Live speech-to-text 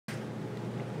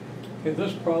Okay,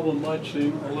 this problem might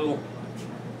seem a little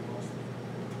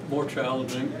more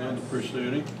challenging than the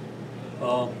preceding,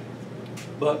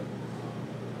 but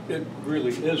it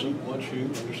really isn't once you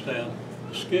understand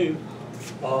the scheme.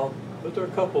 But there are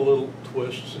a couple little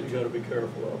twists that you got to be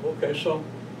careful of. Okay, so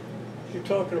you're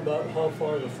talking about how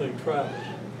far the thing travels.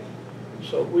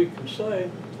 So we can say,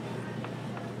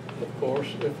 of course,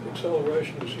 if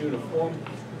acceleration is uniform,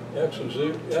 x of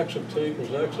t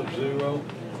equals x of 0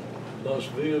 plus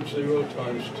v of 0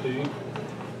 times t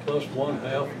plus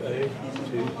 1/2 a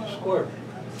t squared.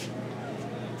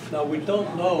 Now we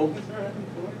don't know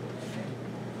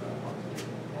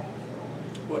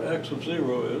what x of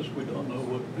 0 is. We don't know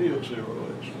what v of 0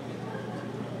 is.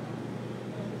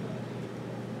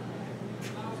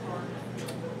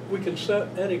 We can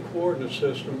set any coordinate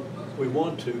system we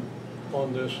want to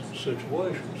on this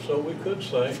situation. So we could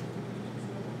say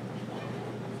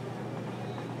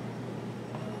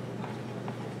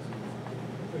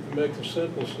we can make the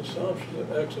simplest assumption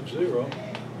that x of 0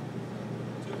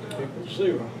 equals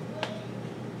 0.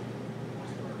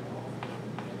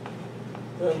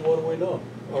 And what do we know?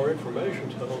 Our information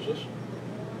tells us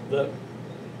that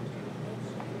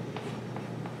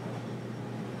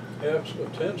x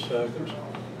of 10 seconds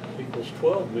equals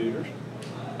 12 meters,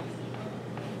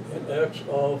 and x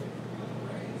of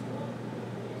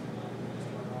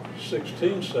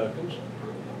 16 seconds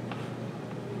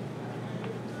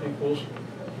equals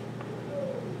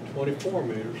 24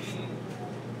 meters.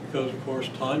 Because, of course,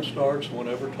 time starts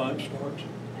whenever time starts.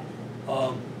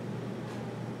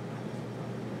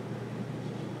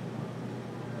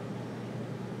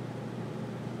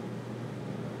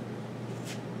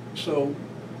 So,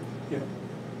 yeah,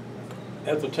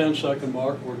 at the 10-second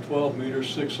mark, we're 12 meters.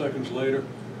 6 seconds later,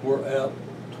 we're at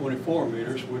 24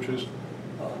 meters, which is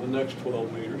the next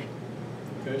 12 meters.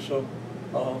 Okay, so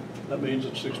that means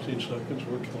at 16 seconds,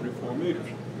 we're 24 meters.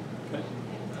 Okay.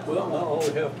 Well, now all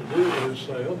we have to do is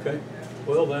say, okay,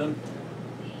 well then,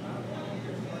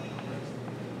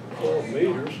 12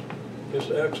 meters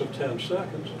is x of 10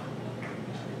 seconds.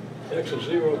 X of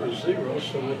 0 is 0,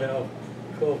 so we have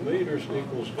 12 meters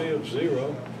equals v of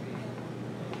 0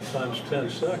 times 10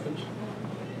 seconds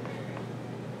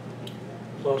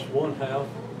plus 1/2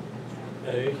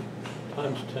 a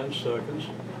times 10 seconds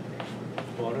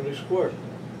quantity squared.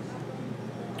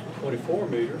 24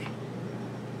 meters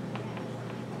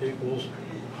equals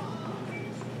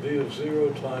v of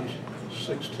 0 times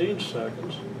 16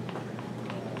 seconds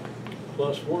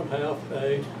plus 1/2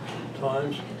 a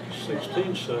times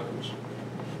 16 seconds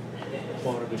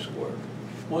quantity squared.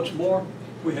 Once more,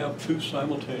 we have two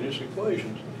simultaneous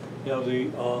equations. You have the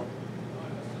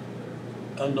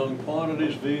unknown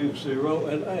quantities v of 0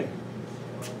 and a.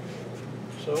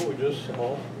 So we just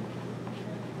solve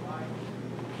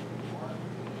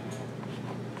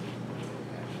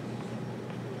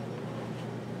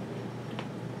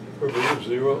for v of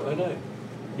 0 and a,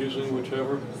 using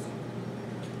whichever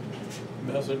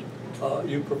method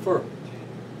you prefer.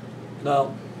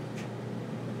 Now,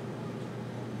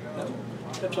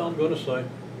 that's all I'm going to say.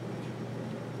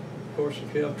 Of course,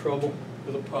 if you have trouble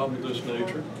with a problem of this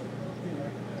nature,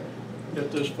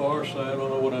 get this far, say I don't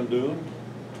know what I'm doing,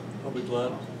 I'll be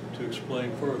glad to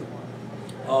explain further.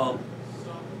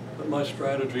 But my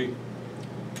strategy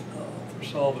for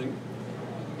solving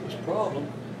this problem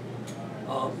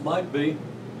might be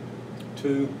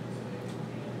to,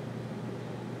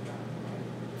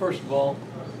 first of all,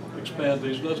 expand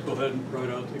these. Let's go ahead and write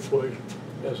out the equation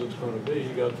as it's going to be.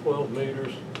 You got 12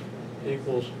 meters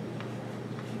equals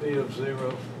v of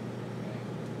 0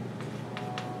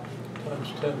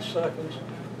 times 10 seconds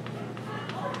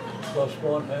plus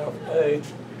 1/2 a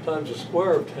times the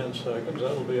square of 10 seconds.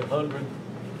 That'll be 100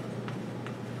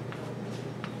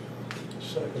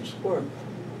 seconds squared.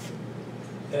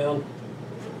 And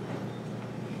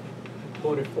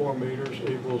 24 meters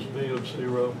equals v of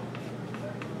 0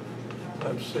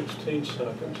 times 16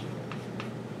 seconds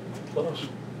plus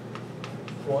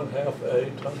 1/2 a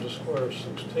times the square of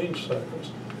 16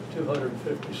 seconds,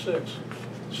 256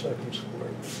 seconds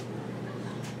squared.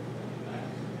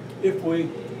 If we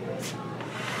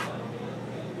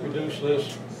reduce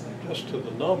this just to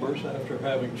the numbers after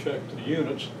having checked the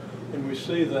units, and we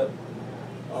see that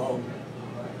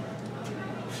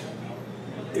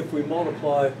if we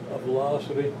multiply a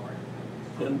velocity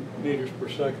in meters per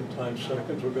second times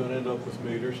seconds, we're going to end up with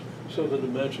meters. So the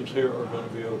dimensions here are going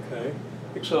to be okay.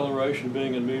 Acceleration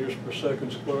being in meters per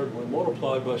second squared, when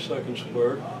multiplied by seconds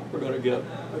squared, we're going to get,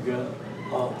 again,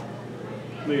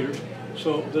 meters.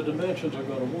 So the dimensions are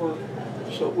going to work.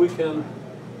 So we can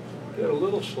get a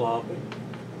little sloppy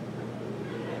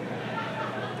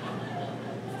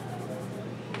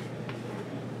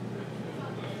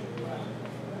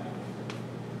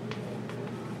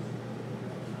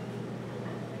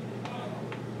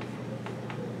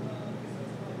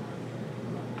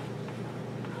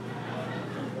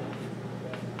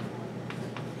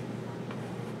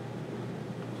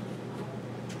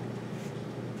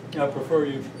I prefer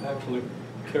you actually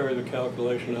carry the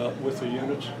calculation out with the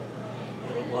units.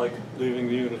 I don't like leaving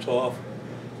the units off.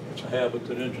 It's a habit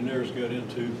that engineers get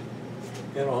into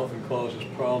and often causes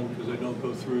problems because they don't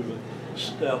go through the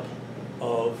step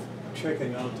of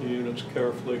checking out the units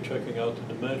carefully, checking out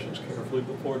the dimensions carefully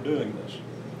before doing this.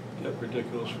 Get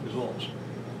ridiculous results.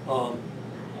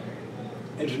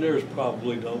 Engineers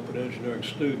probably don't, but engineering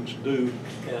students do,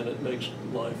 and it makes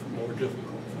life more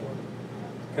difficult for them.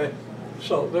 Okay,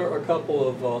 so there are a couple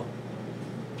of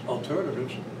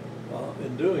alternatives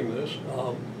in doing this.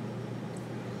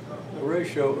 The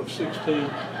ratio of 16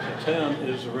 to 10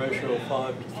 is the ratio of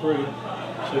 5 to 3.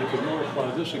 So you can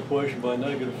multiply this equation by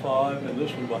 -5 and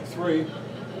this one by 3.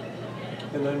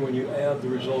 And then when you add the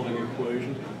resulting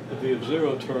equation, the v of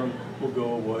 0 term will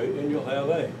go away and you'll have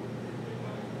a.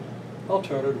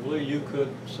 Alternatively, you could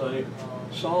say,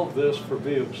 solve this for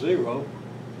v of 0.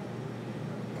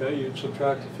 Okay, you'd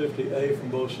subtract the 50a from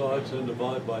both sides and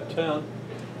divide by 10.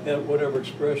 And whatever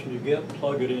expression you get,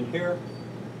 plug it in here.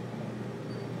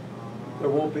 There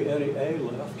won't be any a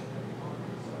left.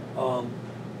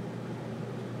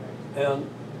 And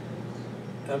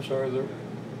I'm sorry,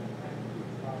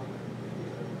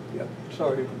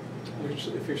 sorry,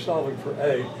 if you're solving for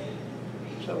a,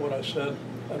 is that what I said?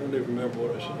 I don't even remember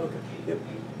what I said. Okay. Yep.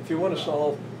 If you want to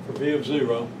solve for v of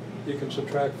 0, you can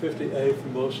subtract 50a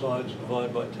from both sides and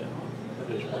divide by 10.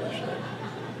 That is what I said.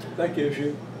 That gives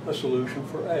you a solution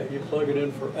for a. You plug it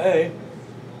in for a,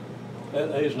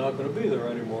 and a is not going to be there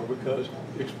anymore because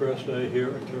you expressed a here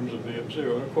in terms of v of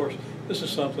 0. And of course, this is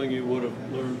something you would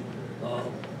have learned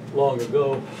long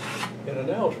ago in an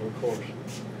algebra course.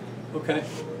 Okay,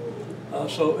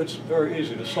 so it's very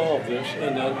easy to solve this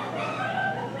and then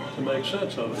to make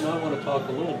sense of it. Now I want to talk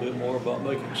a little bit more about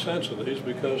making sense of these,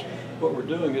 because what we're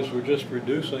doing is we're just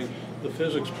reducing the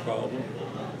physics problem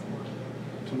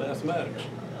to mathematics.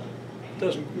 It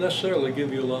doesn't necessarily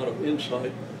give you a lot of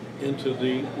insight into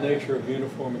the nature of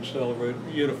uniformly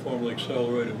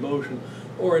accelerated motion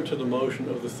or into the motion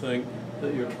of the thing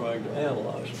that you're trying to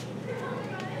analyze.